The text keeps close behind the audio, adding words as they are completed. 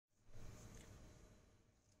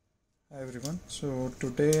Hi everyone, so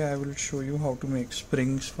today I will show you how to make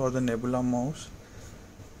springs for the Nebula mouse.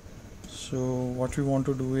 So what we want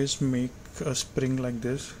to do is make a spring like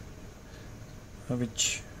this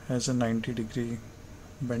which has a 90-degree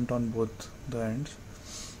bent on both the ends,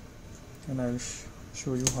 and I'll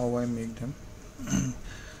show you how I make them.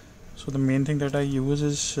 So the main thing that I use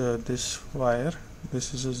is this wire.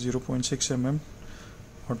 This is a 0.6 mm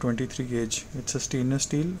or 23 gauge. It's a stainless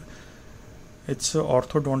steel. It's a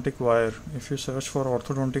orthodontic wire. If you search for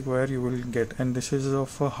orthodontic wire, you will get, and this is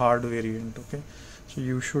of a hard variant. Okay, so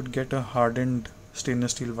you should get a hardened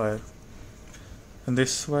stainless steel wire, and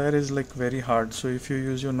this wire is like very hard, so if you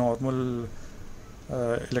use your normal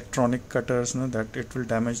electronic cutters, that it will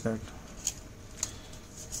damage that.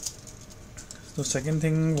 The second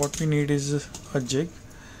thing what we need is a jig.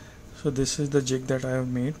 So this is the jig that I have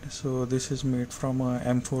made. So this is made from a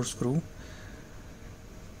M4 screw,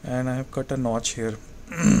 and I have cut a notch here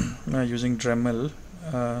using Dremel,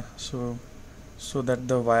 so that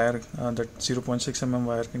the wire, that 0.6 mm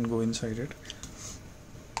wire, can go inside it.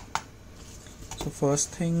 So first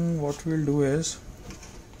thing what we'll do is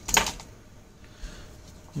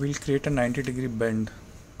we'll create a 90-degree bend.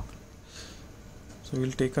 So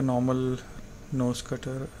we'll take a normal nose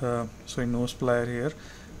cutter, nose plier here,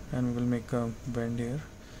 and we will make a bend here.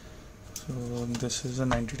 So this is a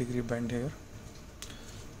 90-degree bend here,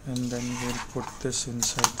 and then we'll put this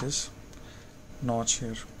inside this notch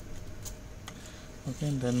here. Okay,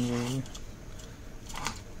 and then we'll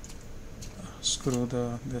screw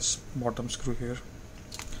this bottom screw here.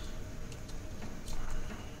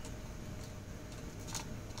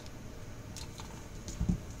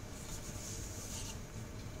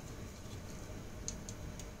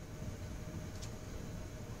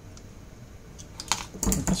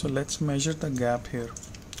 Okay, so let's measure the gap here.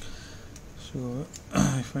 So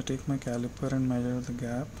if I take my caliper and measure the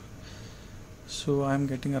gap, so I'm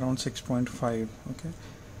getting around 6.5. okay,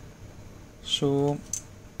 so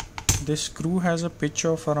this screw has a pitch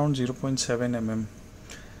of around 0.7 mm,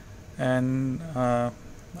 and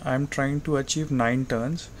I'm trying to achieve 9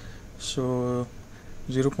 turns. So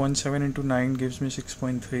 0.7 into 9 gives me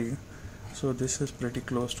 6.3. so this is pretty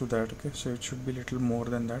close to that. Okay, so it should be a little more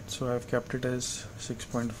than that, so I've kept it as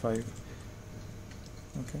 6.5.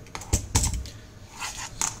 okay,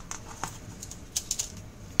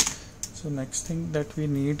 so next thing that we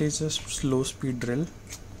need is a slow speed drill,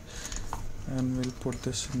 and we'll put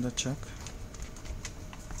this in the chuck.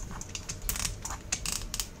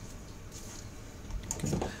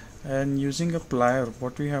 Okay. And using a plier,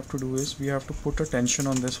 what we have to do is we have to put a tension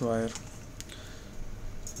on this wire.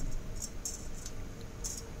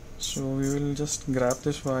 So we will just grab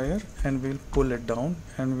this wire and we'll pull it down,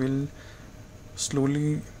 and we'll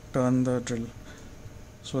slowly turn the drill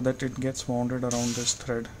so that it gets wounded around this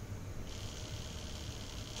thread.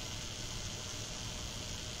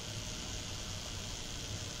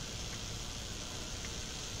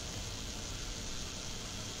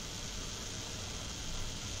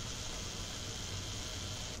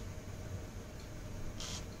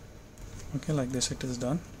 Okay, like this it is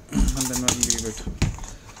done, and then we'll leave it.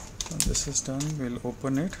 So this is done, we'll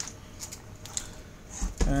open it,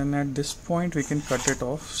 and at this point we can cut it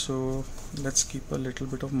off. So let's keep a little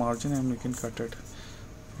bit of margin, and we can cut it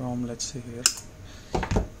from, let's say, here.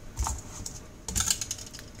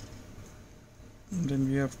 And then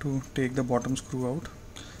we have to take the bottom screw out,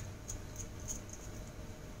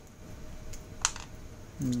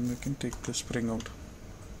 and we can take the spring out.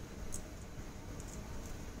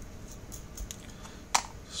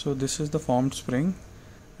 So this is the formed spring,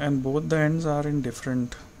 and both the ends are in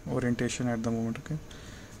different orientation at the moment. Okay,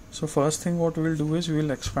 so first thing what we'll do is we'll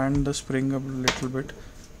expand the spring a little bit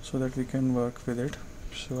so that we can work with it.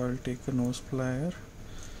 So I'll take a nose plier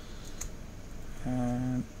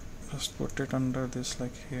and just put it under this,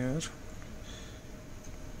 like here,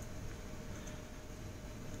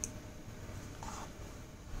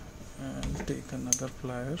 and take another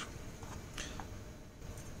plier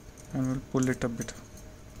and we'll pull it a bit.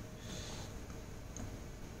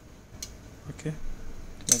 Okay,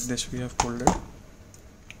 like this we have pulled it.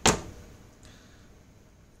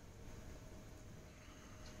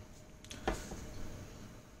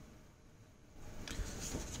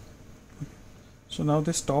 So now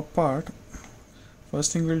this top part,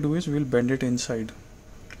 first thing we'll do is we'll bend it inside.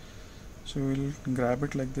 So we'll grab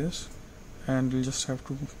it like this, and we'll just have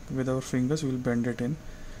to, with our fingers, we'll bend it in.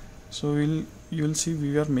 So you'll see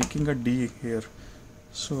we are making a D here.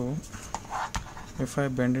 So if I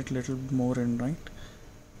bend it little more in, right,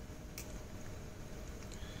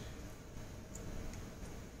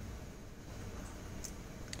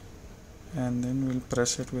 and then we'll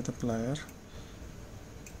press it with a plier,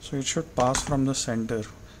 so it should pass from the center,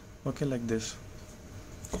 okay, like this.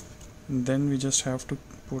 And then we just have to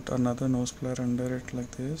put another nose plier under it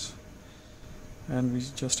like this, and we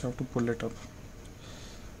just have to pull it up,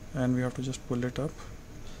 and we have to just pull it up,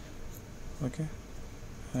 okay,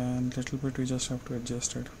 and little bit we just have to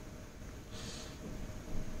adjust it.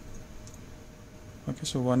 Okay,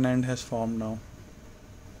 so one end has formed now.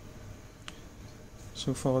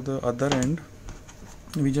 So for the other end,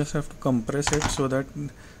 we just have to compress it so that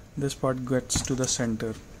this part gets to the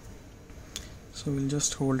center. So we'll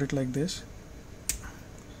just hold it like this.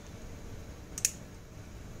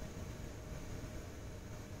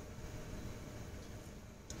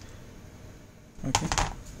 Okay,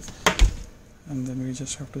 and then we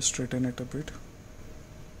just have to straighten it a bit.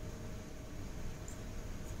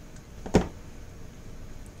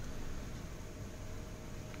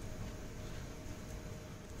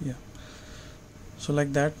 Yeah, so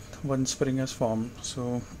like that one spring has formed.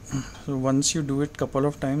 So once you do it couple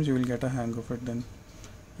of times, you will get a hang of it then,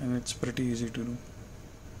 and it's pretty easy to do.